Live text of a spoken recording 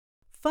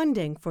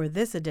Funding for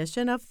this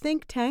edition of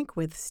Think Tank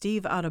with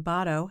Steve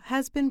Adubato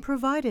has been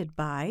provided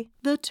by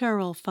the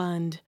Turrell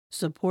Fund,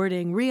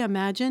 supporting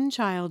Reimagine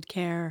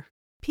Childcare,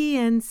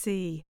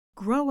 PNC,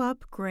 Grow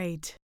Up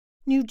Great,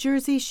 New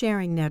Jersey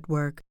Sharing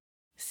Network,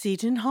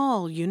 Seton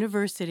Hall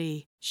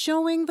University,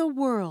 showing the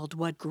world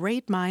what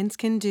great minds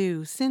can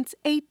do since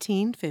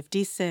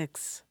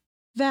 1856,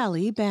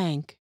 Valley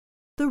Bank,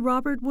 the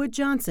Robert Wood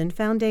Johnson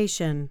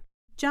Foundation,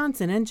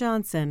 Johnson &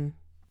 Johnson,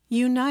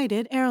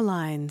 United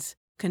Airlines,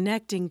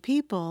 connecting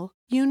people,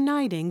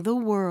 uniting the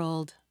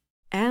world.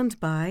 And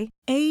by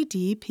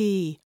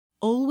ADP,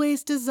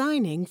 always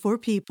designing for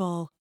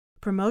people.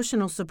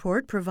 Promotional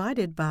support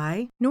provided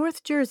by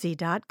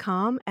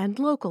NorthJersey.com and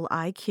Local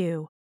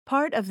IQ,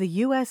 part of the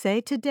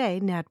USA Today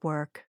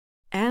network.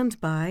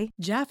 And by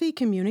Jaffe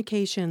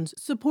Communications,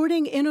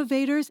 supporting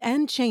innovators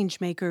and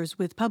changemakers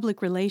with public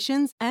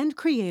relations and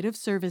creative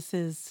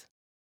services.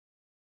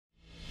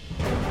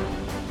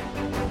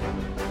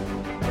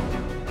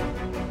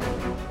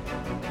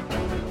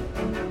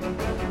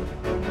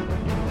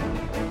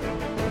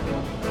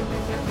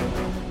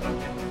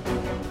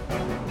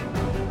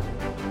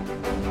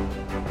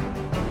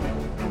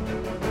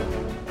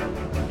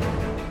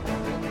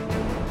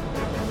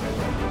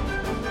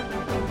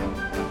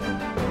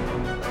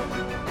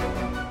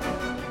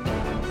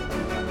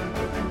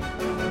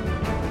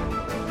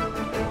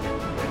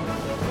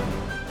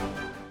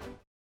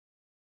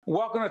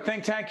 Welcome to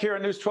Think Tank here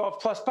on News 12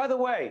 Plus. By the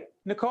way,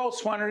 Nicole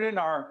Swenerton,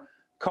 our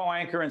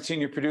co-anchor and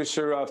senior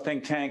producer of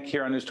Think Tank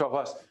here on News 12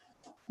 Plus.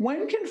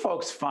 When can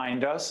folks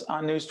find us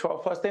on News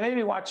 12 Plus? They may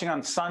be watching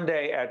on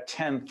Sunday at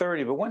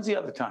 10:30, but when's the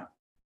other time?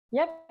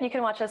 Yep, you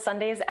can watch us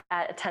Sundays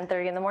at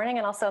 10:30 in the morning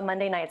and also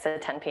Monday nights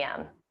at 10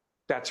 p.m.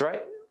 That's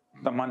right,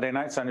 the Monday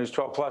nights on News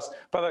 12 Plus.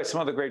 By the way,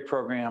 some other great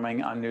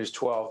programming on News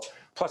 12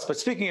 Plus. But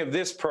speaking of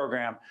this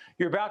program,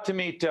 you're about to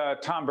meet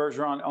Tom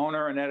Bergeron,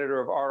 owner and editor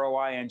of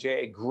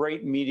ROI&J, a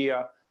great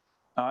media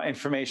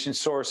information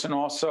source, and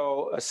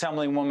also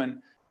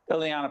Assemblywoman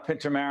Ileana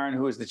Pinto-Marin,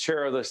 who is the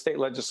chair of the state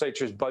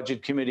legislature's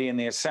budget committee in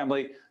the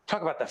Assembly.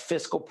 Talk about the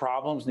fiscal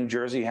problems New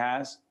Jersey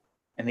has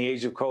in the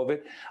age of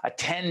COVID. A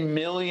 $10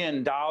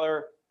 million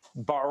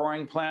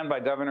borrowing plan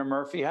by Governor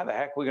Murphy. How the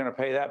heck are we going to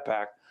pay that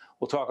back?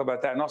 We'll talk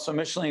about that. And also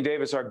Micheline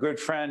Davis, our good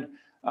friend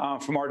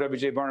from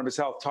RWJ-Barnabas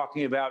Health,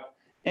 talking about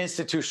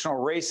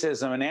institutional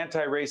racism and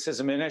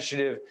anti-racism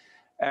initiative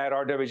at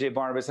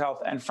RWJ-Barnabas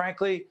Health, and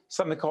frankly,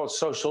 something called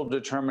social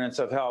determinants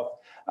of health.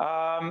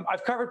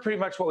 I've covered pretty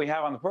much what we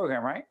have on the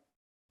program, right?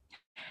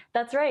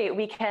 That's right.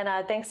 We can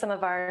thank some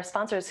of our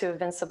sponsors who have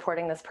been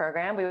supporting this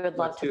program. We would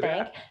love to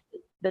thank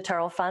the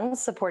Turrell Fund,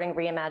 supporting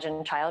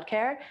Reimagine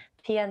Childcare,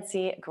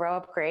 PNC, Grow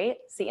Up Great,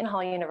 Seton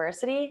Hall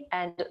University,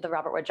 and the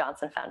Robert Wood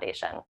Johnson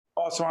Foundation.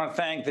 Also want to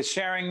thank the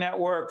Sharing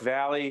Network,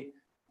 Valley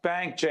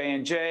Bank,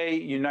 J&J,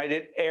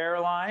 United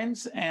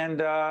Airlines, and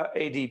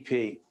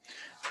ADP.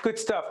 Good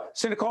stuff.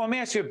 So, Nicole, let me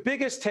ask you,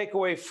 biggest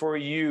takeaway for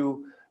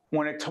you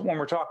when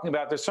we're talking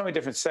about, there's so many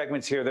different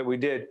segments here that we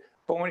did,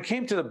 but when it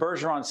came to the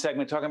Bergeron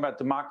segment, talking about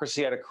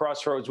democracy at a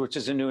crossroads, which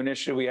is a new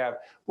initiative we have,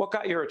 what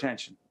got your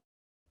attention?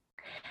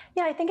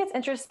 Yeah, I think it's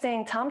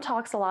interesting. Tom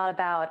talks a lot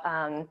about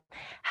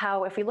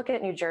how if we look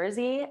at New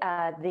Jersey,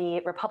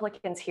 the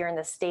Republicans here in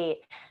the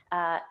state,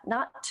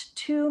 not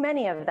too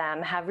many of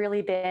them have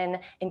really been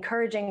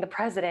encouraging the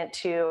president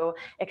to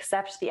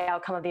accept the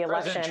outcome of the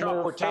election. President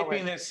Trump, we're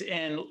taping this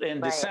in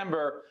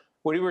December.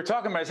 What we were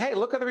talking about is, hey,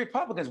 look at the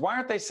Republicans. Why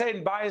aren't they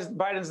saying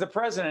Biden's the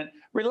president?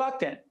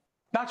 Reluctant.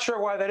 Not sure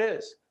why that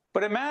is,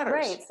 but it matters.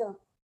 Right. So.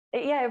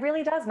 Yeah, it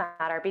really does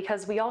matter,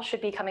 because we all should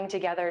be coming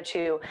together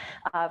to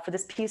for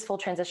this peaceful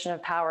transition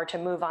of power to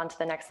move on to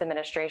the next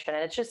administration.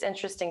 And it's just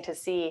interesting to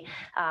see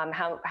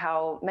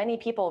how many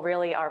people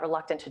really are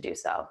reluctant to do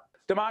so.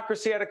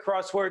 Democracy at a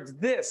crossroads.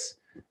 This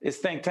is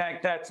Think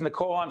Tank. That's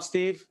Nicole. I'm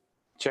Steve.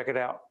 Check it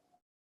out.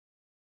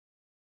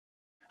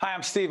 Hi,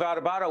 I'm Steve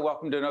Adubato.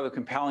 Welcome to another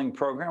compelling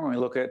program where we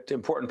look at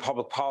important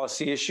public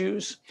policy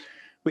issues.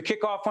 We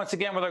kick off once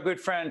again with our good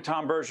friend,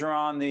 Tom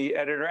Bergeron, the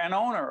editor and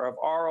owner of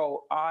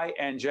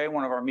ROI&J,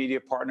 one of our media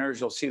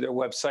partners. You'll see their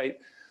website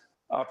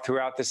up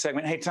throughout this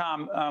segment. Hey,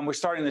 Tom, we're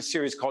starting this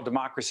series called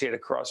Democracy at a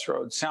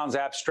Crossroads. Sounds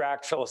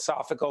abstract,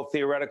 philosophical,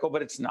 theoretical,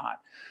 but it's not.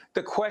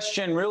 The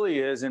question really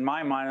is, in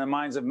my mind, in the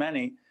minds of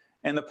many,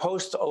 in the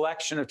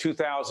post-election of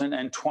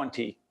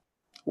 2020,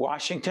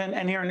 Washington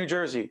and here in New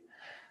Jersey,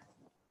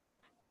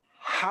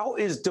 how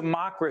is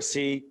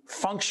democracy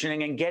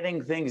functioning and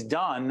getting things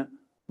done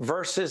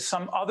versus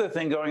some other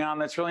thing going on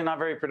that's really not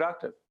very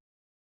productive?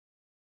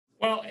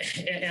 Well,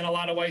 in a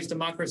lot of ways,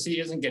 democracy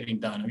isn't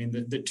getting done. I mean,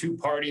 the two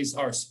parties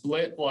are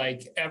split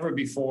like ever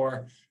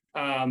before.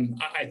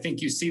 I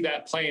think you see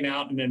that playing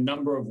out in a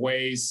number of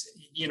ways.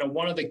 You know,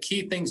 one of the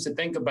key things to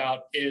think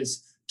about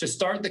is, to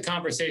start the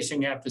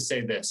conversation, you have to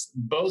say this: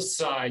 both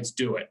sides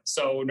do it.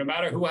 So no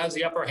matter who has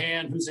the upper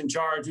hand, who's in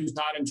charge, who's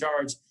not in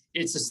charge,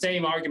 it's the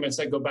same arguments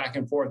that go back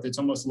and forth. It's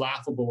almost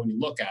laughable when you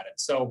look at it.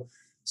 So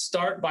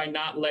start by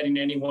not letting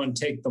anyone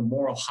take the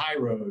moral high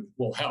road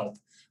will help.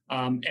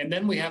 And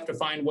then we have to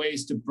find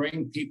ways to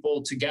bring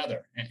people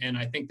together. And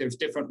I think there's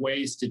different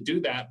ways to do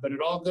that, but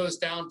it all goes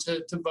down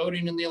to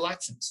voting in the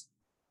elections.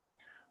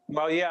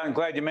 Well, yeah, I'm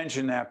glad you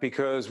mentioned that,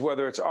 because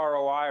whether it's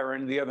ROI or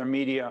any of the other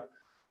media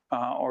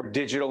or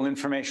digital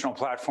informational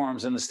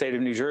platforms in the state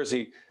of New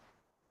Jersey,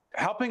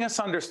 helping us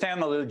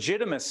understand the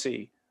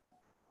legitimacy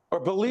or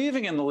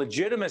believing in the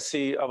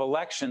legitimacy of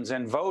elections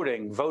and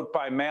voting, vote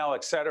by mail,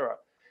 et cetera.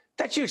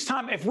 That's huge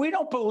time. If we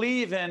don't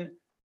believe in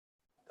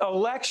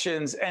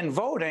elections and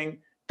voting,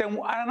 then,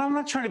 and I'm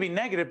not trying to be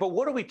negative, but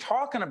what are we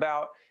talking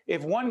about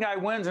if one guy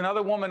wins,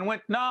 another woman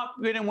wins? No,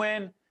 we didn't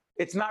win.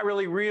 It's not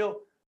really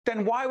real.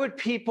 Then why would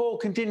people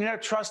continue to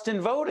have trust in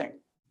voting?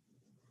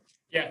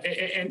 Yeah,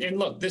 and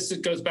look, this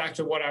goes back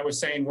to what I was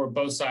saying, where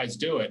both sides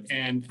do it.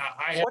 And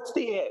I have. What's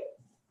the it?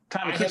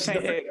 Tom, keep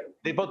saying it.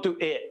 They both do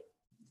it.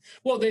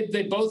 Well,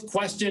 they both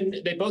question,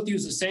 they both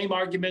use the same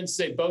arguments.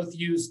 They both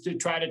use to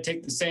try to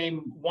take the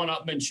same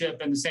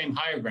one-upmanship and the same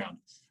higher ground.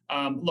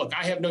 Look,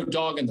 I have no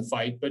dog in the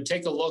fight, but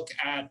take a look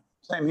at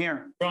Same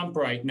here. Trump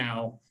right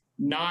now,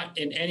 not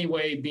in any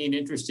way being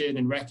interested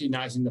in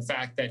recognizing the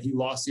fact that he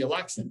lost the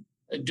election.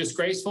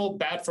 Disgraceful,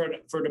 bad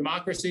for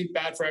democracy,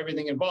 bad for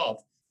everything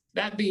involved.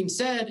 That being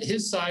said,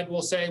 his side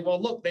will say,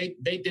 well, look, they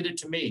did it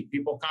to me.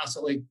 People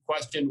constantly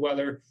questioned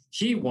whether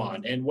he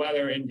won and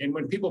whether, and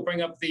when people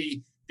bring up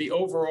the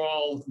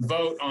overall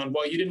vote on,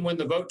 well, you didn't win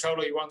the vote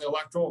total, you won the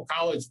electoral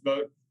college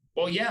vote.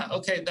 Well, yeah,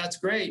 okay, that's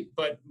great.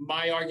 But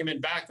my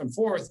argument back and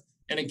forth,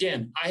 and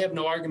again, I have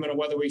no argument on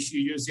whether we should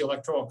use the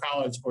electoral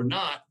college or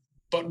not,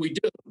 but we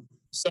do.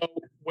 So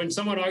when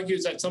someone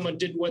argues that someone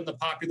didn't win the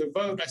popular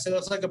vote, I say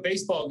that's like a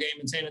baseball game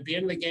and saying at the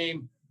end of the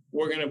game,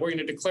 we're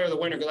gonna declare the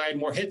winner because I had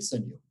more hits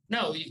than you.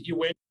 No, you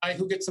win by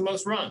who gets the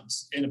most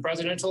runs. In the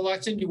presidential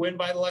election, you win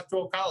by the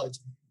electoral college.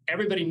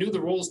 Everybody knew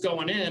the rules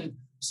going in,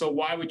 so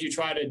why would you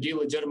try to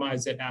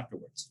delegitimize it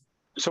afterwards?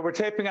 So we're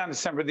taping on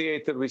December the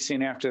 8th that we've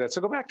seen after that.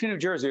 So go back to New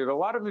Jersey. There are a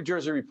lot of New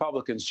Jersey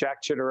Republicans,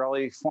 Jack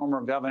Ciattarelli,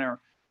 former Governor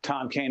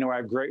Tom Kean, who I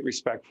have great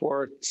respect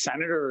for,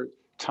 Senator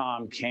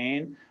Tom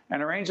Kean,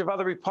 and a range of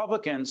other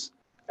Republicans.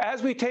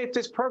 As we tape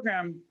this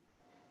program,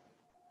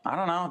 I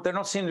don't know, they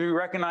don't seem to be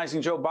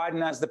recognizing Joe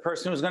Biden as the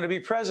person who's going to be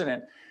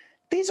president.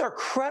 These are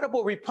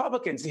credible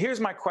Republicans. Here's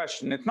my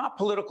question. It's not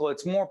political.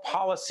 It's more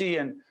policy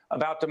and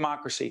about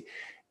democracy.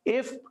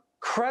 If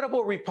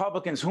credible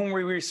Republicans, whom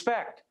we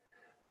respect,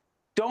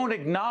 don't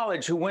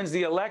acknowledge who wins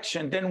the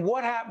election, then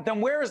what happens? Then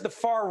where is the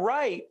far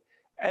right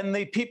and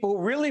the people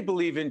who really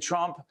believe in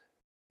Trump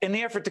in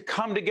the effort to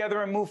come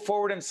together and move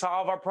forward and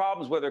solve our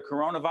problems, whether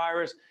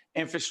coronavirus,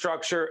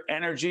 infrastructure,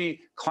 energy,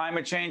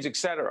 climate change, et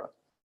cetera?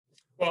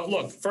 Well,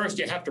 look, first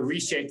you have to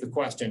reshape the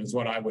question is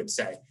what I would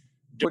say.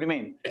 What do you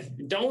mean?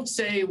 Don't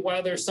say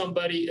whether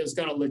somebody is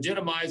going to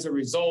legitimize a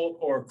result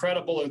or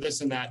credible or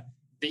this and that.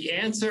 The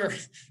answer,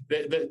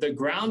 the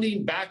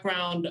grounding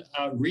background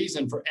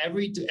reason for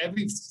every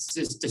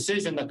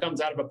decision that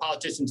comes out of a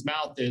politician's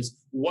mouth is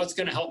what's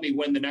going to help me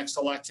win the next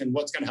election,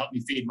 what's going to help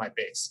me feed my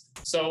base.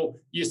 So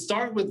you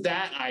start with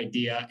that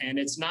idea, and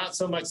it's not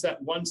so much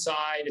that one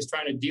side is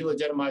trying to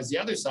delegitimize the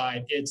other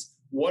side. It's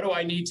what do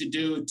I need to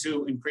do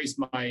to increase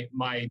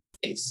my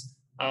base?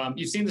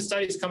 You've seen the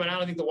studies coming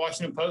out. I think the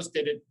Washington Post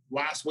did it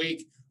last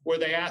week, where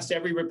they asked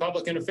every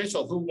Republican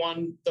official who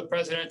won the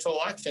presidential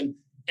election,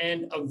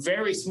 and a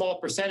very small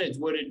percentage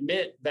would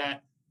admit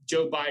that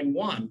Joe Biden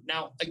won.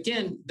 Now,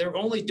 again, they're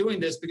only doing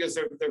this because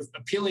they're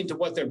appealing to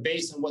what their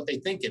base and what they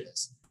think it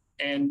is.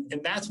 And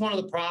that's one of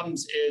the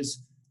problems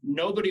is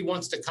nobody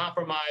wants to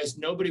compromise.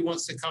 Nobody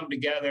wants to come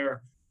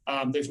together.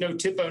 There's no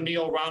Tip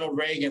O'Neill, Ronald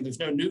Reagan. There's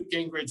no Newt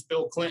Gingrich,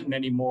 Bill Clinton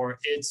anymore.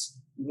 It's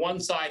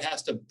one side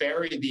has to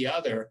bury the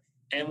other.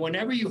 And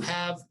whenever you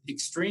have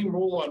extreme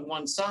rule on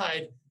one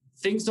side,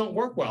 things don't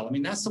work well. I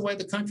mean, that's the way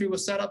the country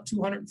was set up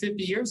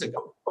 250 years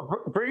ago.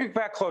 Bring it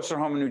back closer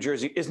home in New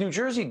Jersey. Is New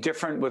Jersey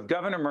different with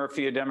Governor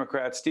Murphy, a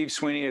Democrat, Steve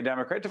Sweeney, a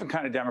Democrat, different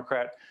kind of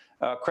Democrat,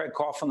 Craig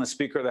Coughlin, the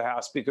Speaker of the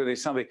House, Speaker of the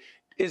Assembly?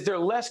 Is there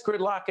less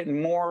gridlock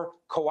and more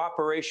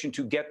cooperation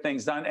to get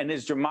things done? And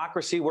is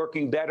democracy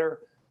working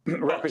better,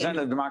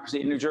 representative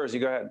democracy in New Jersey?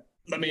 Go ahead.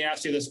 Let me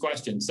ask you this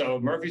question. So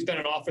Murphy's been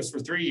in office for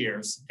 3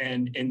 years,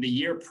 and in the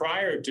year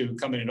prior to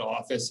coming into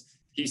office,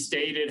 he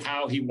stated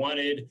how he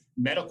wanted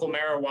medical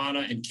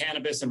marijuana and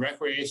cannabis and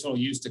recreational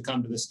use to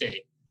come to the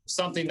state,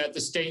 something that the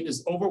state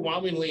is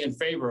overwhelmingly in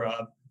favor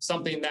of,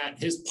 something that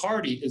his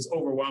party is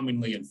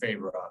overwhelmingly in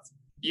favor of.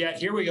 Yet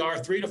here we are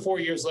 3 to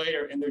 4 years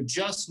later, and they're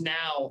just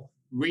now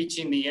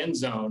reaching the end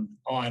zone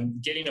on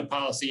getting a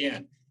policy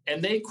in.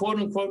 And they, quote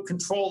unquote,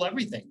 control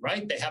everything,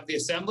 right? They have the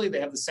assembly,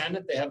 they have the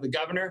Senate, they have the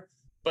governor.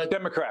 But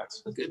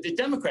Democrats. The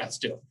Democrats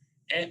do.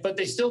 But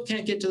they still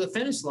can't get to the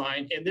finish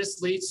line. And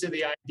this leads to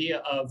the idea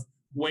of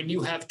when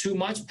you have too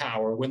much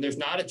power, when there's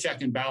not a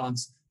check and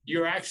balance,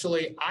 you're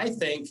actually, I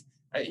think,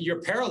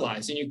 you're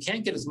paralyzed and you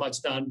can't get as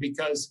much done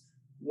because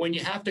when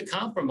you have to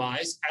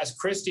compromise, as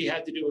Christie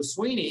had to do with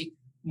Sweeney,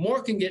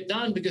 more can get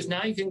done because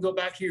now you can go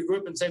back to your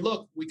group and say,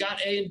 look, we got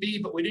A and B,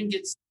 but we didn't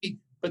get C.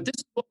 But this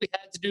is what we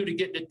had to do to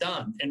get it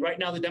done. And right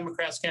now the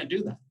Democrats can't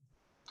do that.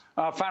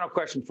 Final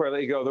question before I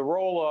let you go. The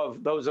role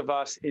of those of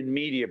us in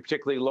media,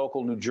 particularly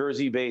local New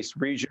Jersey-based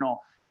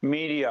regional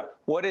media,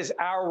 what is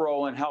our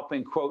role in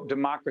helping, quote,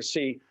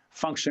 democracy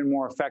function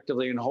more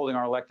effectively and holding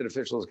our elected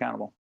officials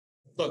accountable?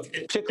 Look,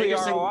 particularly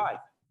ROI.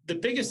 The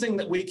biggest thing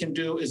that we can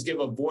do is give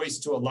a voice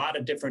to a lot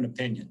of different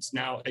opinions.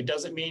 Now, it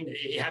doesn't mean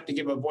you have to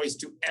give a voice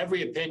to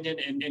every opinion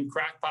and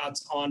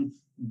crackpots on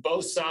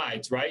both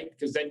sides, right?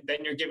 Because then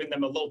you're giving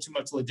them a little too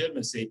much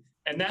legitimacy.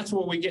 And that's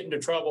where we get into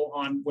trouble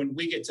on when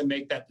we get to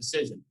make that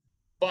decision.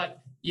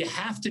 But you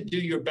have to do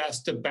your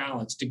best to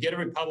balance, to get a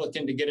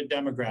Republican, to get a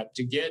Democrat,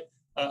 to get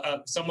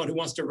someone who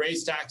wants to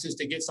raise taxes,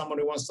 to get someone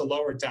who wants to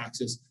lower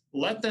taxes.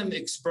 Let them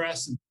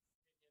express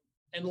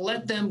and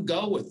let them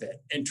go with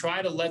it and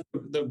try to let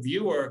the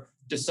viewer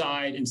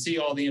decide and see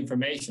all the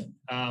information.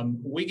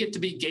 We get to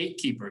be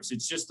gatekeepers.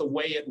 It's just the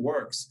way it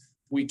works.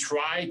 We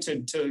try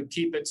to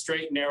keep it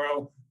straight and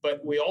narrow,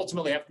 but we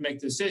ultimately have to make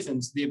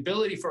decisions. The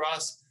ability for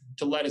us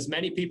to let as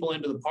many people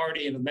into the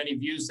party and as many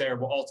views there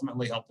will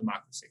ultimately help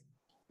democracy.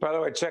 By the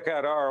way, check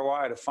out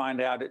ROI to find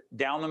out it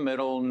down the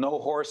middle, no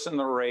horse in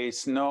the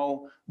race,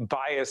 no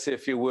bias,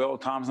 if you will.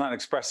 Tom's not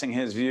expressing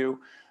his view.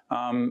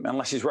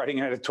 Unless he's writing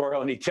an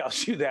editorial and he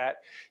tells you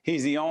that.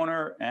 He's the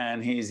owner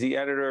and he's the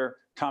editor,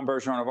 Tom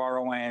Bergeron of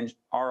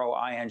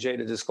ROI&J,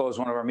 to disclose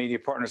one of our media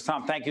partners.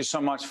 Tom, thank you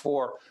so much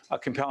for a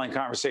compelling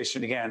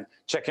conversation again.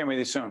 Check in with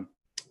you soon.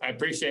 I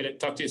appreciate it.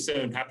 Talk to you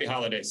soon. Happy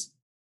holidays.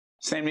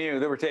 Same to you.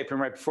 They were taping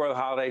right before the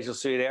holidays. You'll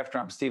see it after.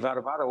 I'm Steve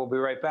Adubato. We'll be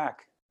right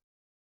back.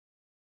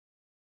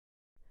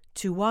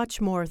 To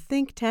watch more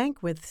Think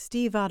Tank with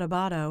Steve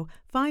Adubato,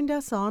 find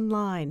us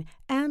online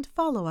and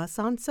follow us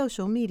on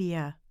social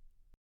media.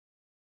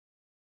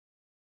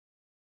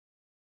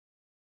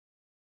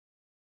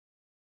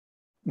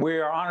 We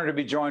are honored to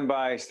be joined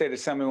by State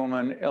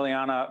Assemblywoman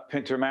Ileana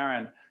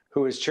Pinter-Marin,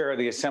 who is chair of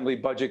the Assembly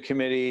Budget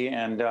Committee.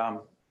 And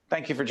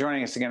thank you for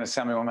joining us again,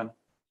 Assemblywoman.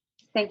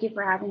 Thank you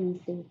for having me,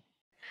 Steve.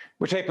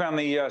 We're taping on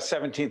the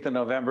 17th of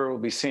November. We'll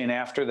be seeing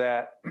after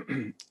that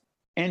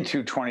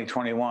into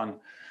 2021.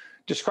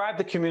 Describe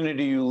the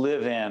community you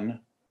live in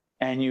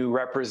and you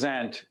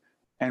represent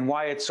and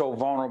why it's so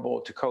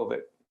vulnerable to COVID.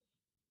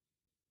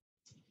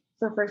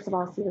 So first of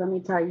all, Steve, let me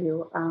tell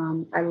you,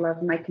 I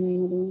love my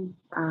community.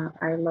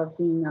 I love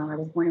being, I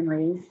was born and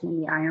raised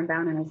in the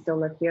Ironbound and I still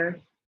live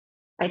here.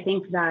 I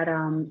think that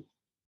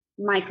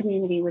my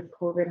community with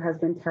COVID has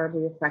been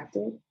terribly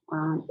affected.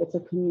 It's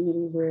a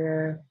community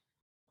where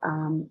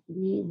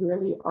we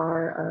really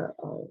are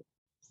a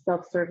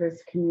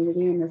self-service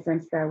community in the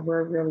sense that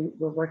we're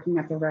working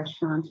at the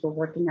restaurants, we're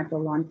working at the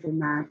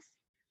laundromats,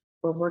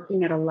 we're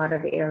working at a lot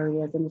of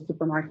areas in the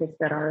supermarkets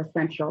that are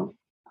essential.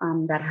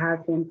 That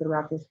have been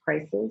throughout this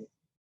crisis.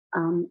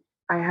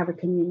 I have a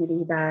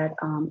community that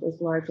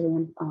is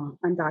largely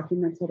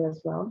undocumented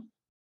as well.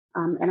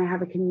 And I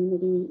have a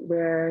community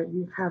where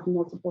you have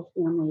multiple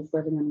families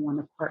living in one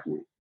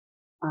apartment.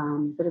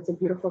 But it's a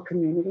beautiful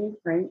community,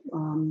 right?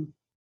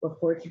 We're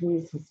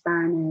Portuguese,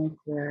 Hispanic,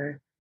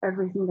 we're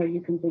everything that you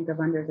can think of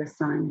under the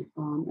sun.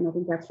 And I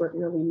think that's what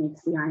really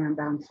makes the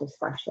Ironbound so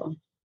special.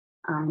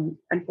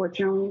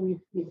 Unfortunately,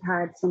 we've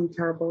had some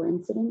terrible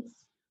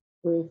incidents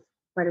with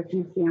quite a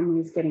few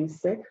families getting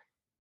sick.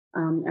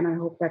 And I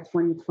hope that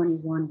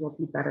 2021 will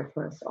be better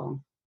for us all.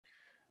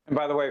 And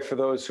by the way, for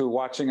those who are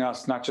watching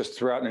us, not just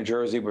throughout New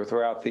Jersey, but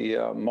throughout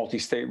the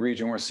multi-state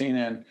region we're seen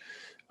in,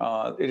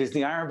 it is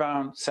the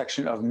Ironbound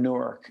section of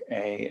Newark,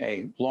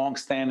 a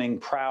long-standing,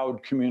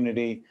 proud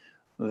community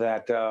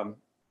that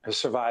has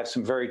survived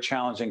some very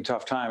challenging,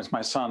 tough times.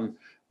 My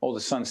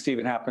oldest son,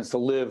 Stephen, happens to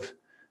live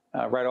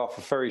right off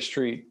of Ferry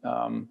Street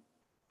and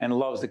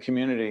loves the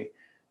community.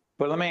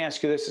 But let me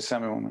ask you this,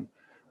 Assemblywoman.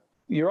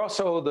 You're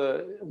also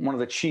one of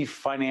the chief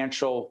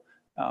financial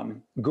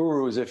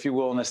gurus, if you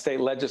will, in the state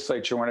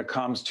legislature when it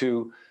comes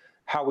to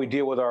how we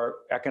deal with our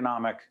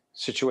economic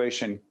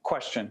situation.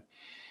 Question: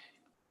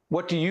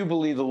 what do you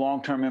believe the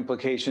long-term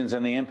implications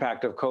and the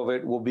impact of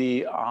COVID will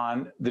be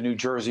on the New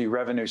Jersey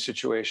revenue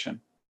situation?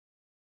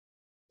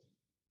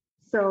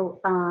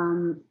 So,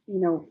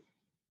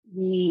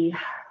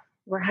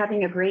 we're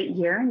having a great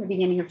year in the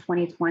beginning of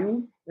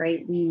 2020,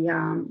 right? We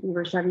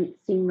were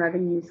seeing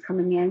revenues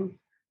coming in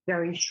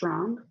very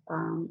strong.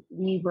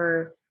 We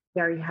were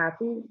very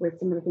happy with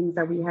some of the things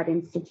that we had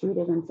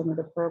instituted and some of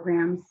the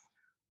programs.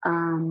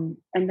 And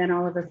then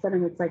all of a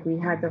sudden, it's like we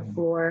had the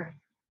floor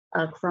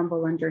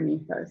crumble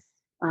underneath us.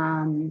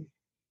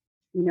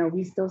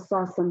 We still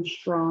saw some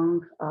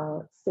strong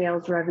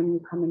sales revenue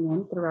coming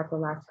in throughout the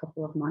last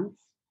couple of months.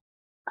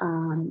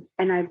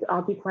 And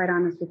I'll be quite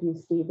honest with you,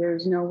 Steve,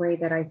 there's no way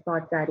that I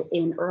thought that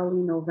in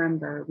early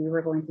November, we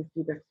were going to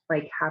see this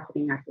spike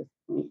happening at this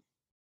point.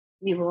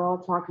 We were all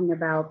talking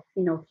about,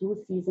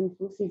 flu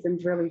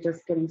season's really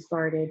just getting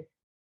started.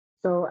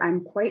 So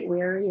I'm quite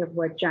wary of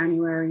what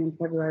January and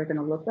February are going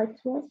to look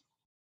like to us.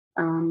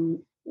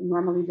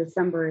 Normally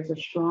December is a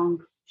strong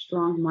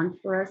month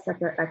for us at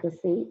the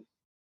state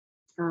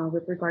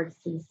with regards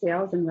to the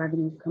sales and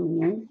revenues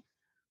coming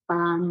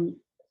in.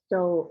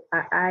 So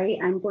I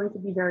am going to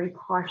be very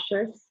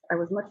cautious. I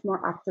was much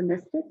more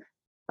optimistic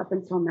up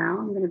until now.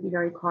 I'm going to be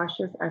very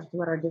cautious as to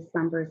what our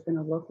December is going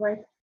to look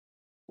like.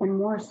 And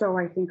more so,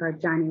 I think our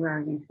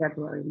January and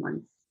February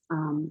months.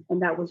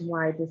 And that was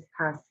why this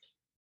past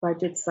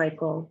budget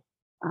cycle,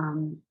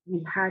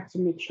 we had to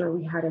make sure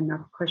we had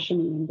enough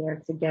cushioning in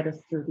there to get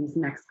us through these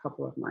next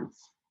couple of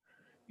months.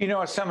 You know,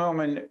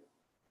 Assemblywoman,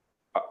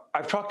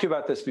 I've talked to you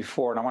about this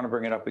before, and I want to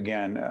bring it up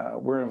again.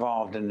 We're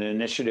involved in an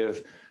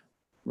initiative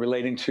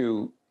relating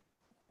to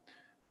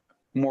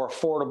more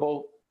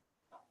affordable,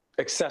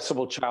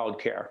 accessible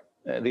childcare.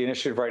 The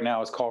initiative right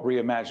now is called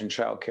Reimagine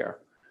Childcare.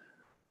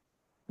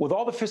 With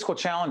all the fiscal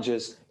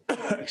challenges,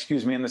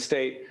 excuse me, in the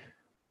state,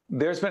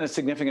 there's been a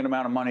significant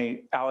amount of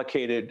money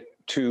allocated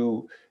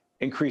to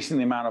increasing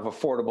the amount of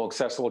affordable,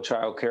 accessible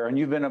childcare, and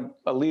you've been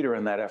a leader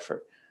in that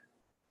effort.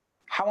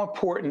 How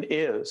important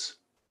is,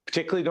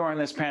 particularly during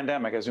this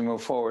pandemic as we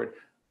move forward,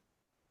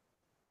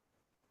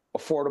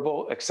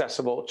 affordable,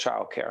 accessible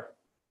childcare?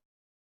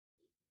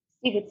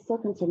 Steve, it still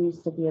continues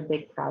to be a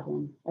big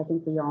problem. I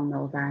think we all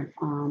know that.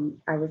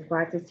 I was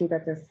glad to see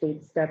that the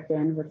state stepped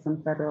in with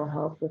some federal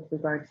help with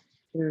regards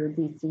to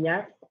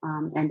DCF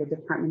and the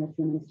Department of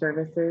Human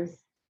Services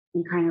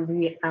and kind of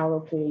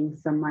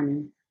reallocating some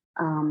money.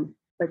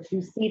 But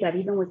you see that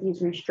even with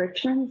these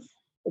restrictions,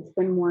 it's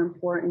been more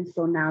important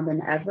so now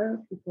than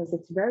ever, because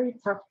it's very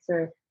tough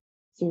to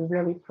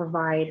really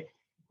provide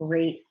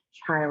great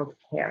child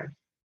care.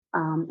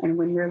 And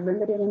when you're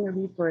limited in your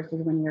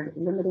resources, when you're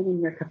limited in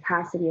your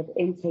capacity of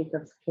intake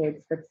of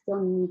kids, but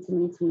still need to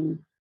maintain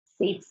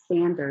safe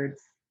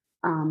standards,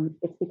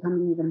 it's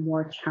becoming even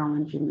more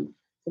challenging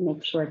to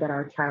make sure that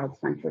our child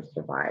centers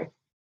survive.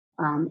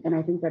 And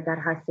I think that that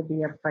has to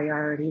be a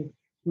priority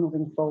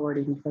moving forward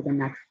even for the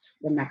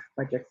next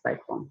budget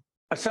cycle.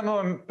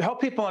 Assemblywoman, help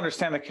people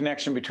understand the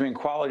connection between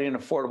quality and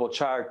affordable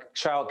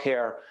child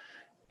care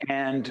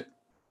and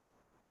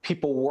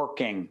people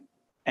working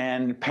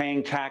and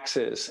paying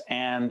taxes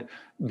and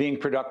being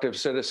productive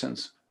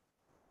citizens.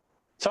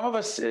 Some of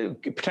us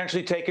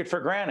potentially take it for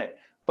granted,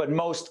 but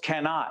most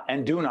cannot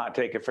and do not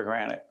take it for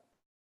granted.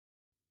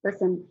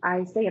 Listen,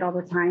 I say it all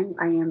the time.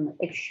 I am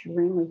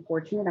extremely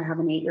fortunate. I have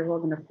an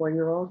 8-year-old and a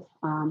 4-year-old.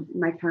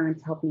 My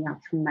parents helped me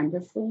out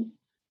tremendously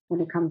when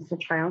it comes to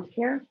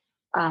childcare.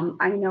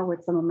 I know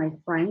what some of my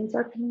friends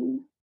are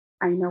paying.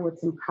 I know what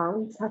some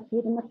colleagues have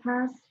paid in the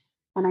past.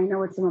 And I know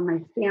what some of my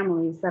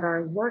families that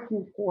are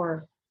working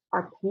for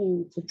are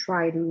paying to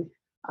try to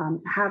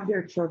have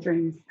their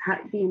children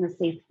be in a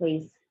safe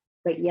place,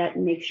 but yet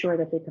make sure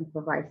that they can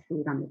provide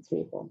food on the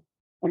table.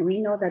 And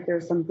we know that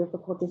there's some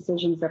difficult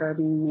decisions that are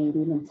being made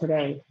even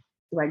today.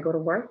 Do I go to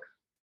work?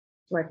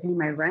 Do I pay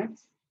my rent?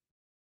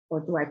 Or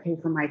do I pay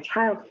for my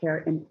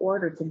childcare in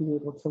order to be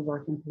able to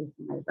work and pay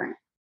for my rent?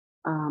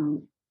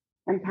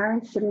 And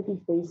parents shouldn't be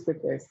faced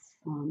with this.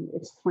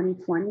 It's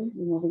 2020,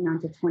 we're moving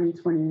on to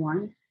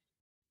 2021.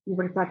 You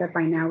would have thought that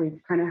by now we've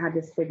kind of had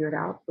this figured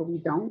out, but we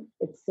don't.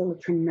 It's still a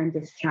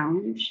tremendous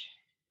challenge.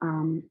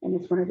 And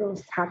it's one of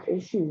those top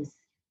issues.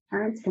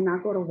 Parents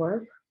cannot go to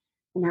work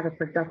and have a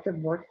productive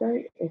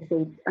workday if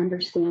they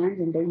understand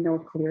and they know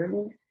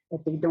clearly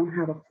that they don't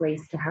have a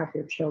place to have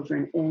their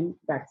children in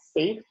that's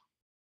safe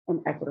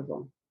and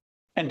equitable.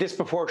 And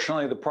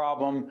disproportionately, the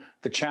problem,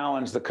 the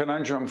challenge, the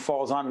conundrum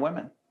falls on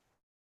women.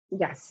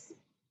 Yes,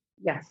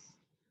 yes.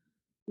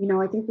 You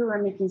know, I think we were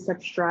making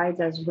such strides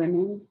as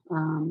women,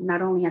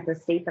 not only at the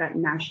state, but at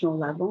national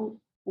level.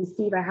 And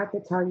Steve, I have to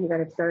tell you that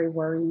it's very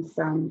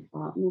worrisome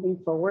moving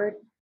forward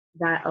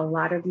that a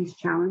lot of these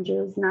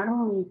challenges, not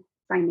only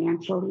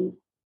financially,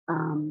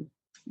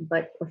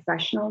 but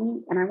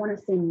professionally, and I want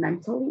to say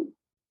mentally,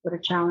 what a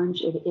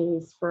challenge it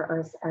is for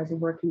us as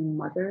working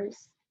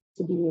mothers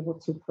to be able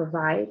to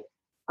provide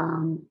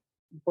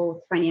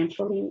both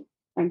financially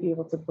and be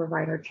able to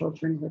provide our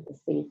children with a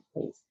safe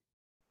place.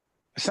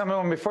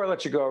 Assemblywoman, before I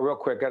let you go, real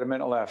quick, got a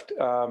minute left.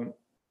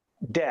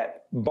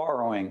 Debt,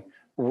 borrowing,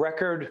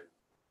 record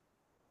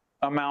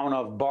amount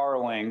of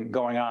borrowing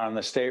going on in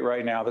the state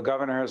right now. The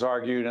governor has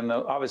argued, and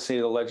obviously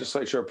the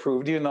legislature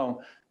approved, even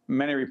though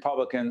many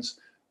Republicans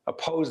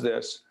oppose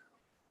this.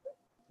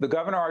 The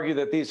governor argued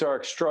that these are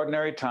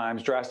extraordinary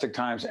times, drastic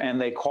times, and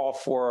they call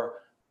for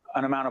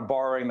an amount of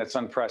borrowing that's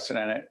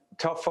unprecedented.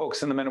 Tell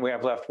folks in the minute we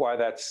have left why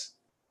that's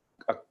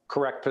a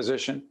correct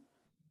position.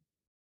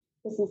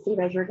 Listen, Steve,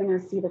 as you're going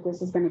to see that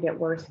this is going to get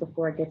worse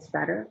before it gets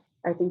better.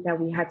 I think that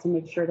we had to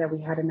make sure that we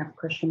had enough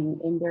cushioning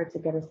in there to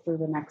get us through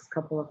the next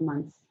couple of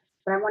months.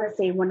 But I want to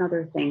say one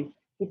other thing.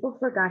 People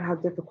forgot how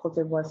difficult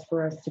it was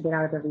for us to get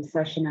out of the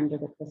recession under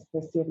the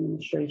Christie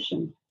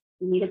administration.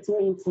 We needed to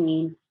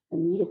maintain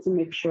and needed to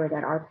make sure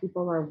that our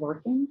people are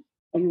working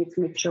and needed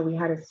to make sure we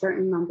had a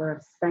certain number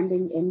of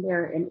spending in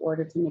there in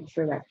order to make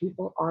sure that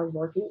people are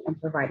working and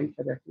providing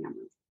for their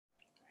families.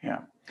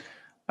 Yeah.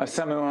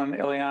 Assemblywoman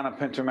Ileana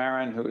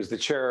Pinto-Marin, who is the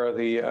chair of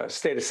the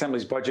State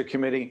Assembly's Budget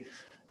Committee,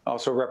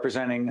 also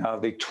representing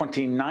the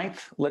 29th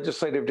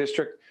Legislative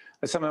District.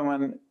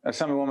 Assemblywoman,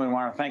 I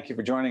want to thank you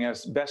for joining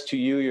us. Best to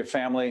you, your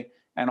family,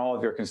 and all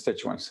of your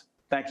constituents.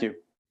 Thank you.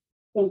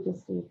 Thank you,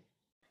 Steve.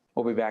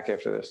 We'll be back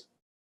after this.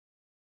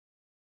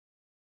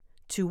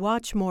 To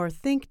watch more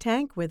Think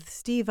Tank with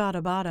Steve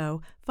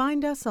Adubato,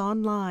 find us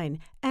online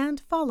and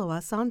follow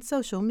us on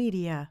social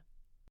media.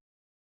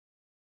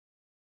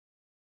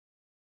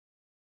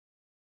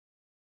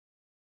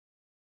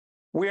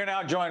 We are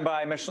now joined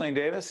by Micheline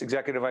Davis,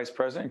 Executive Vice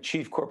President,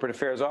 Chief Corporate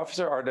Affairs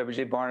Officer,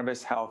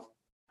 RWJBarnabas Health.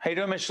 How you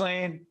doing,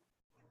 Micheline?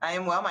 I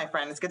am well, my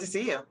friend. It's good to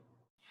see you.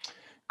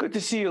 Good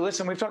to see you.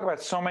 Listen, we've talked about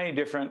so many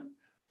different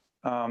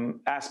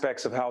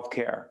aspects of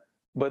healthcare,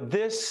 but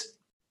this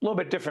a little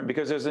bit different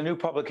because there's a new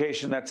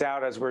publication that's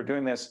out as we're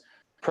doing this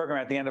program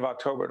at the end of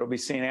October. It'll be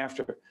seen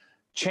after.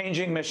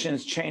 Changing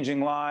Missions,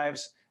 Changing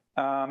Lives,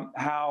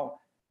 how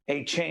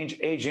a change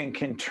agent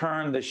can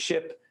turn the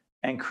ship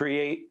and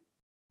create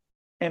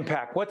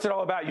impact. What's it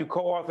all about? You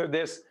co-authored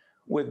this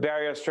with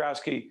Barry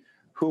Ostrowski,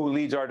 who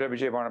leads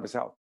RWJBarnabas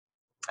Health.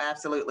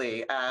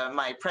 Absolutely.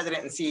 My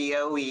president and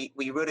CEO,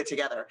 we wrote it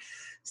together.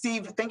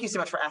 Steve, thank you so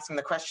much for asking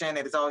the question.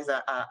 It is always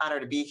an honor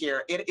to be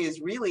here. It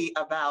is really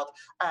about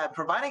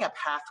providing a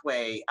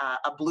pathway,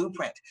 a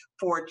blueprint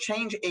for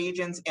change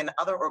agents in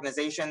other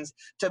organizations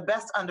to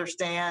best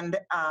understand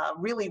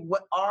really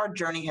what our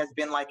journey has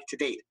been like to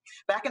date.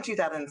 Back in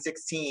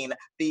 2016,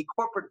 the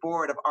corporate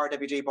board of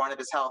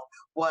RWJBarnabas Health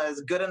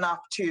was good enough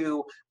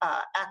to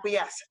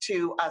acquiesce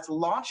to us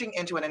launching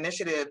into an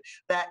initiative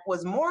that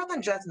was more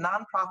than just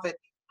nonprofit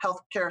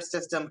healthcare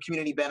system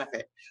community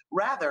benefit.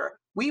 Rather,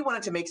 we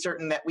wanted to make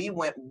certain that we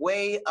went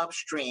way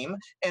upstream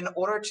in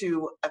order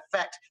to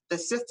affect the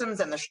systems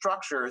and the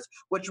structures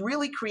which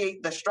really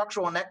create the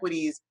structural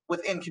inequities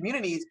within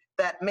communities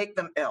that make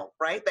them ill,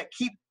 right? That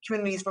keep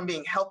communities from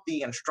being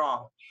healthy and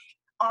strong.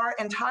 Our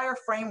entire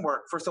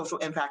framework for social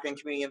impact and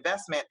community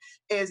investment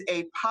is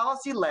a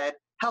policy-led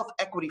health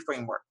equity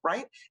framework,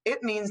 right?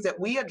 It means that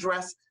we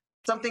address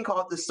something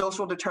called the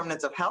social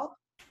determinants of health,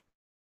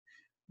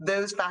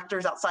 those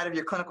factors outside of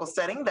your clinical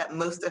setting that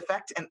most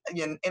affect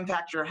and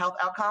impact your health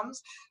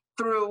outcomes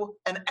through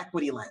an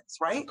equity lens,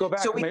 right? Go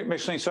back,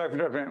 Micheline, sorry for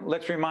interrupting.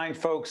 Let's remind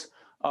folks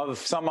of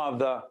some of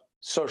the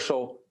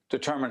social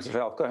determinants of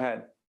health. Go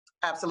ahead.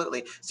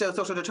 Absolutely. So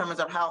social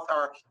determinants of health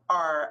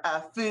are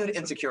food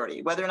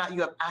insecurity, whether or not you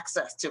have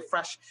access to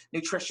fresh,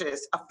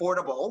 nutritious,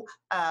 affordable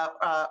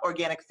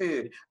organic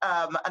food.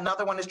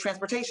 Another one is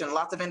transportation.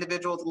 Lots of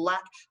individuals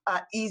lack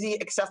easy,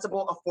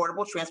 accessible,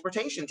 affordable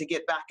transportation to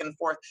get back and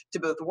forth to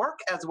both work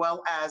as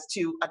well as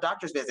to a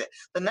doctor's visit.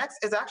 The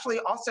next is actually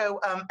also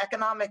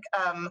economic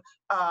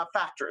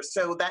factors.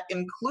 So that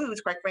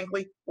includes, quite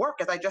frankly, work,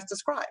 as I just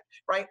described,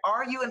 right?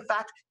 Are you in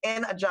fact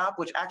in a job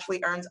which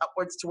actually earns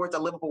upwards towards a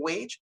livable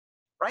wage?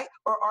 Right?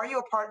 Or are you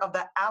a part of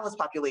the ALICE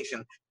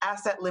population,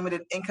 asset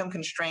limited, income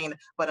constrained,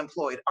 but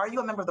employed? Are you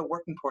a member of the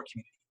working poor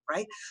community,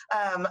 right?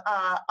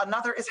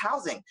 Another is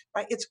housing,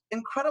 right? It's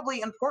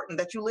incredibly important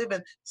that you live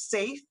in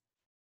safe,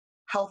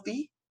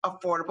 healthy,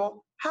 affordable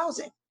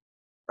housing,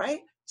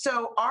 right?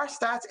 So our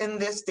stats in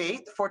this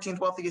state, the 14th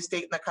wealthiest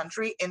state in the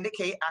country,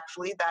 indicate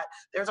actually that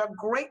there's a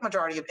great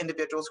majority of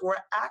individuals who are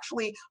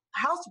actually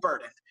house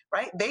burdened,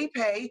 right? They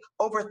pay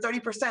over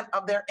 30%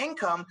 of their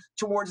income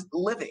towards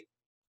living.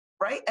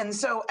 Right? And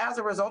so as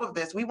a result of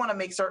this, we want to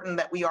make certain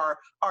that we are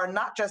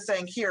not just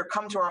saying, here,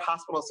 come to our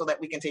hospital so that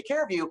we can take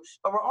care of you,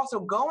 but we're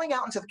also going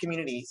out into the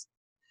communities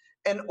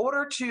in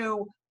order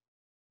to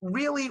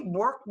really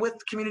work with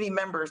community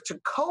members to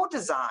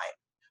co-design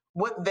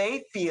what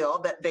they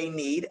feel that they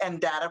need and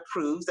data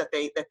proves that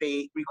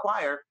they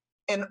require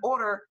in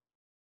order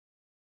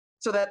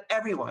so that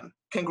everyone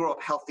can grow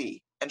up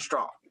healthy and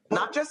strong.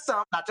 Not just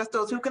some, not just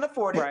those who can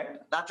afford it, Right.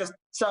 Not just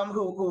some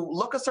who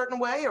look a certain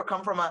way or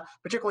come from a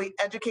particularly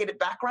educated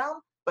background,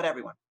 but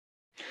everyone.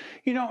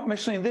 You know,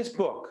 Micheline, this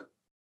book,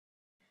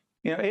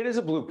 you know, it is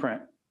a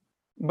blueprint,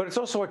 but it's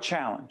also a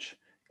challenge.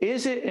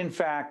 Is it, in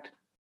fact,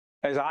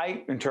 as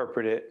I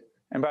interpret it,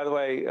 and by the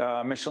way,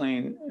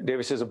 Micheline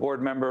Davis is a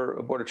board member,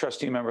 a board of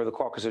trustee member of the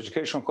Caucus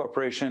Educational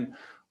Corporation,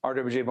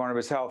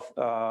 RWJBarnabas Health,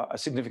 a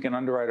significant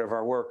underwriter of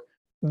our work.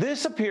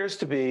 This appears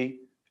to be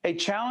a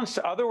challenge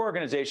to other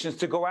organizations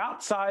to go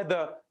outside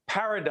the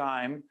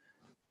paradigm,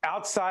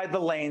 outside the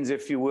lanes,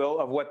 if you will,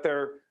 of what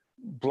their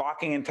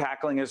blocking and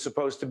tackling is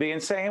supposed to be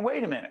and saying,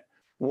 wait a minute,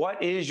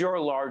 what is your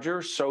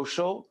larger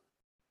social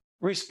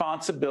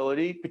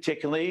responsibility,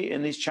 particularly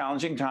in these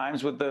challenging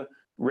times with the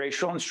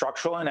racial and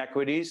structural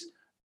inequities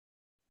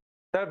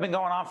that have been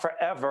going on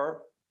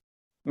forever,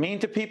 mean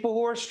to people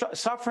who are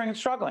suffering and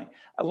struggling?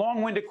 A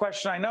long-winded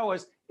question, I know,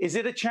 is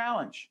it a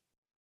challenge?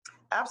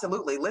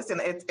 Absolutely. Listen,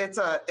 it's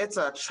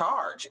a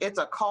charge. It's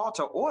a call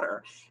to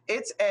order.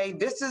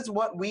 This is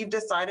what we've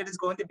decided is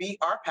going to be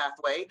our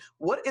pathway.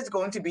 What is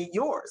going to be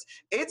yours?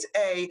 It's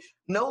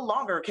no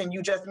longer can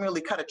you just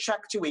merely cut a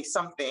check to a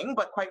something,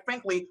 but quite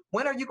frankly,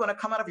 when are you going to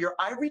come out of your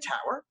ivory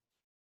tower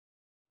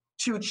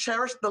to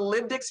cherish the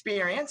lived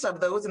experience of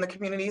those in the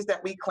communities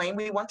that we claim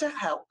we want to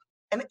help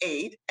and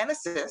aid and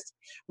assist,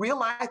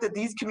 realize that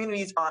these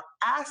communities are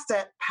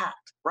asset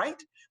packed,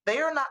 right? They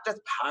are not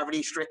just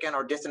poverty stricken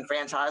or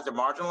disenfranchised or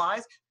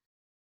marginalized.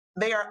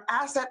 They are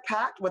asset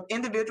packed with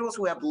individuals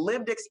who have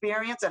lived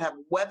experience that have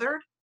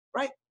weathered,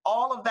 right,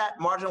 all of that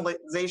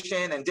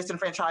marginalization and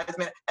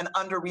disenfranchisement and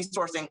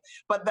under-resourcing,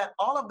 but that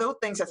all of those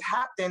things has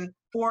happened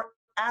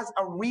as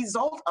a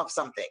result of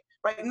something,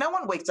 right? No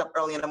one wakes up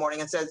early in the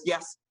morning and says,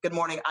 yes, good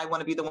morning, I want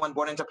to be the one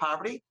born into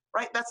poverty,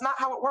 right? That's not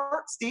how it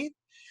works, Steve.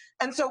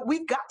 And so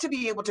we've got to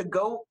be able to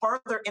go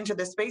further into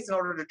this space in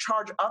order to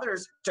charge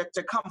others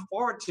to come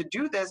forward to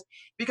do this,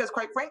 because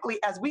quite frankly,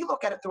 as we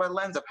look at it through a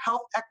lens of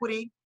health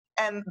equity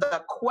and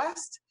the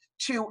quest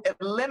to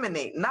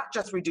eliminate, not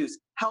just reduce,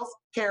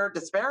 healthcare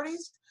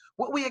disparities,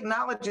 what we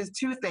acknowledge is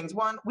two things.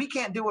 One, we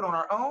can't do it on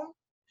our own.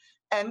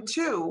 And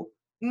two,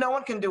 no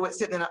one can do it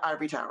sitting in an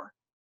ivory tower,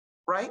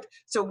 right?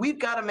 So we've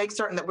got to make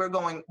certain that we're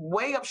going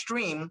way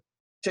upstream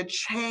to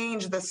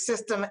change the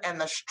system and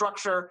the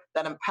structure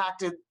that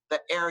impacted the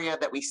area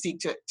that we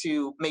seek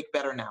to make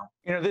better now.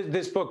 You know,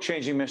 this book,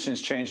 Changing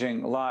Missions,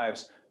 Changing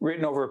Lives,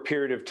 written over a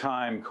period of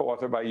time,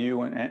 co-authored by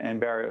you and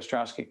Barry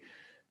Ostrowski.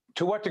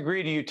 To what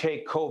degree do you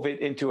take COVID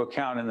into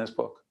account in this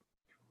book?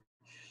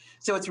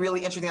 So it's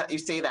really interesting that you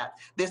say that.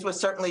 This was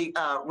certainly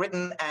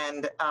written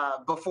and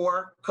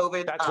before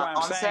COVID That's why I'm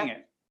onset. saying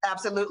it.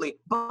 Absolutely.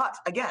 But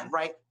again,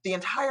 right, the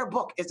entire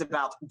book is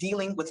about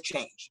dealing with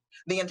change.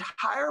 The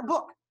entire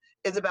book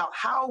is about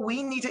how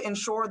we need to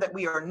ensure that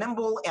we are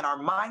nimble in our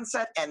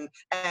mindset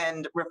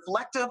and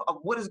reflective of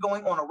what is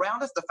going on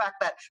around us. The fact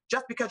that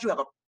just because you have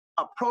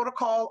a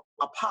protocol,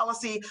 a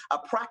policy, a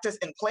practice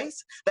in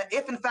place, that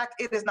if in fact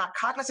it is not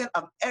cognizant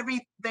of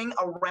everything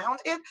around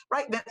it,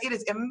 right, then it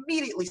is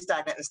immediately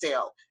stagnant and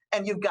stale,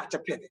 and you've got to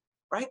pivot.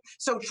 Right?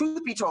 So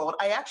truth be told,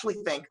 I actually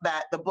think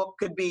that the book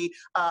could be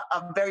a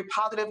very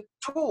positive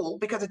tool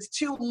because it's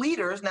to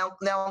leaders. Now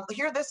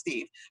hear this,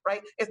 Steve,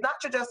 right? It's not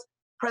to just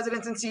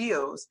presidents and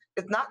CEOs.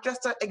 It's not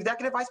just to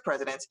executive vice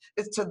presidents.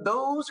 It's to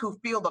those who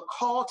feel the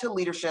call to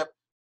leadership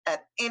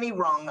at any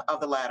rung of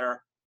the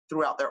ladder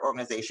throughout their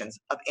organizations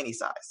of any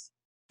size.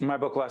 My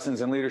book, Lessons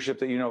in Leadership,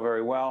 that you know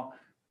very well,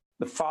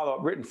 the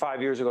follow-up, written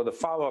 5 years ago, the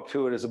follow-up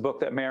to it is a book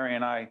that Mary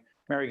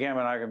Gamba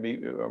and I are going to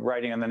be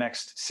writing in the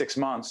next 6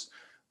 months,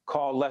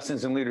 called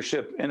Lessons in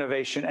Leadership,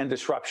 Innovation and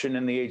Disruption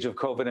in the Age of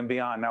COVID and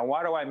Beyond. Now,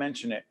 why do I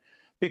mention it?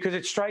 Because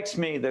it strikes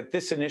me that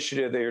this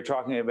initiative that you're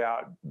talking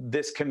about,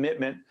 this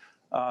commitment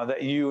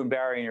that you and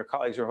Barry and your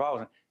colleagues are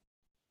involved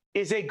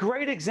in, is a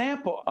great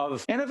example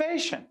of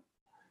innovation.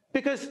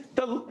 Because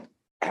the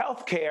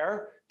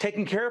healthcare,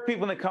 taking care of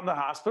people when they come to the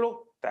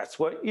hospital, that's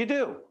what you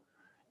do.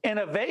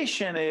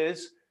 Innovation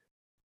is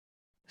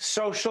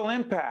social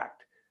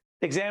impact,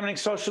 examining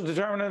social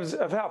determinants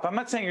of health. I'm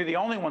not saying you're the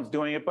only ones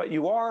doing it, but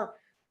you are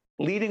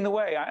leading the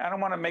way. I don't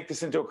want to make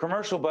this into a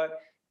commercial, but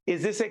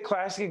is this a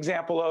classic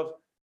example of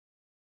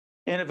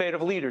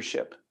innovative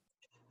leadership?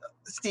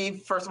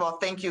 Steve, first of all,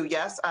 thank you.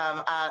 Yes,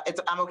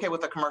 I'm okay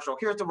with the commercial.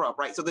 Here's the rub,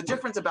 right? So the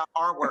difference about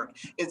our work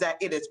is that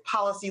it is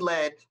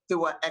policy-led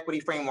through an equity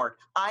framework.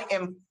 I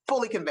am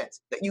fully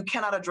convinced that you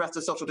cannot address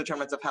the social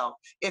determinants of health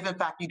if, in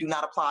fact, you do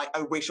not apply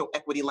a racial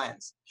equity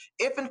lens.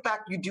 If, in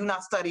fact, you do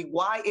not study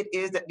why it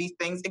is that these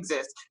things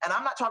exist, and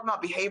I'm not talking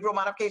about behavioral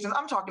modifications,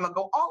 I'm talking about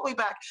go all the way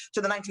back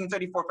to the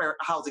 1934 Fair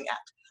Housing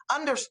Act.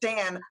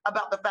 Understand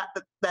about the fact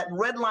that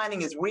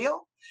redlining is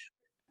real.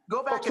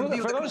 Go back and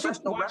view for the those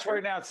who watch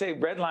right now and say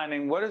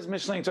redlining, what is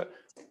Micheline?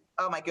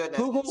 Oh my goodness.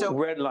 Google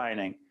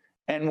redlining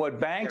and what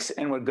banks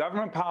and what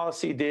government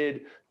policy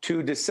did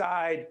to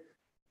decide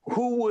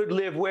who would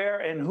live where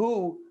and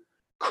who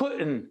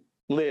couldn't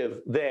live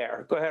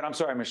there. Go ahead. I'm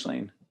sorry,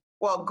 Micheline.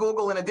 Well,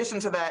 Google, in addition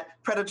to that,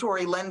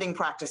 predatory lending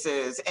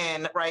practices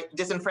and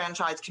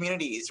disenfranchised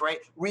communities,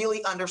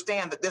 really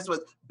understand that this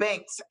was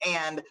banks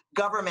and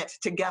government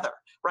together,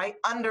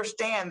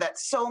 understand that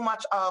so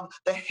much of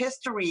the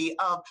history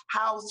of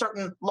how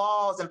certain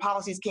laws and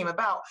policies came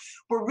about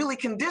were really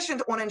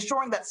conditioned on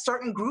ensuring that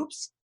certain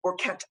groups were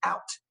kept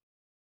out,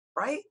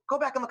 Go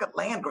back and look at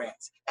land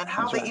grants and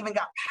how they even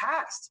got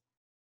passed.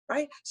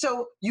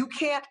 So you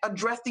can't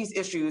address these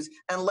issues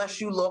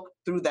unless you look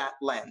through that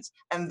lens.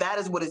 And that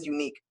is what is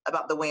unique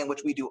about the way in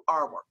which we do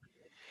our work.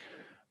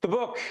 The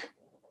book,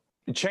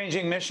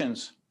 Changing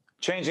Missions,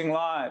 Changing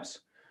Lives,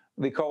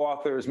 the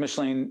co-authors,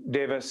 Micheline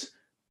Davis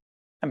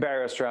and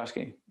Barry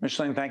Ostrowski.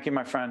 Micheline, thank you,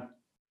 my friend.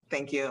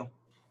 Thank you.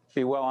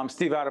 Be well. I'm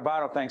Steve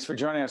Adubato. Thanks for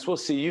joining us. We'll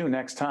see you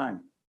next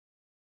time.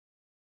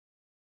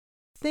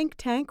 Think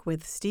Tank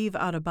with Steve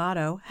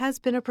Adubato has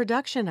been a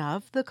production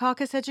of the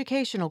Caucus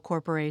Educational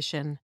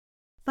Corporation.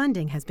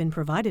 Funding has been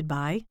provided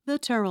by the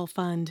Turrell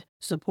Fund,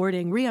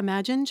 supporting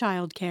Reimagine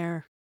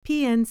Childcare.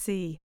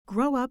 PNC,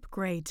 Grow Up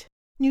Great.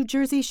 New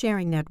Jersey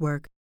Sharing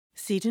Network.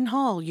 Seton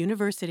Hall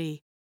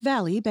University.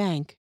 Valley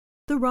Bank.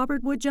 The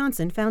Robert Wood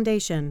Johnson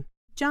Foundation.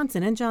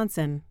 Johnson &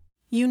 Johnson.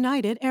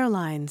 United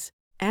Airlines.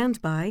 And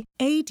by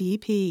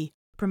ADP.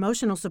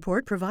 Promotional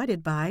support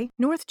provided by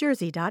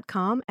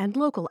NorthJersey.com and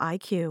Local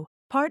IQ,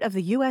 part of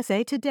the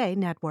USA Today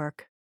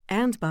network.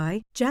 And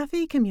by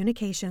Jaffe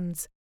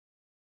Communications.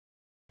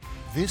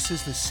 This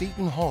is the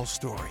Seton Hall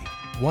story,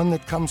 one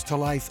that comes to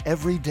life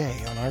every day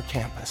on our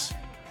campus.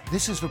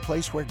 This is the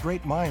place where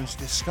great minds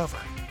discover,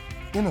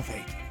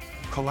 innovate,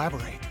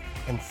 collaborate,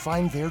 and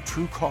find their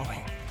true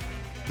calling.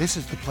 This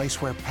is the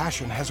place where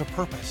passion has a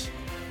purpose,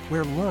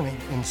 where learning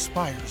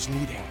inspires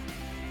leading.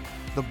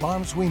 The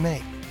bonds we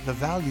make, the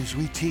values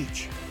we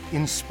teach,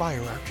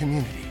 inspire our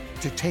community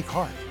to take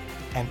heart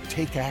and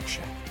take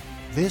action.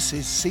 This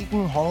is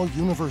Seton Hall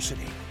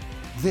University.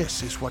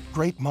 This is what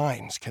great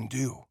minds can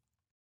do.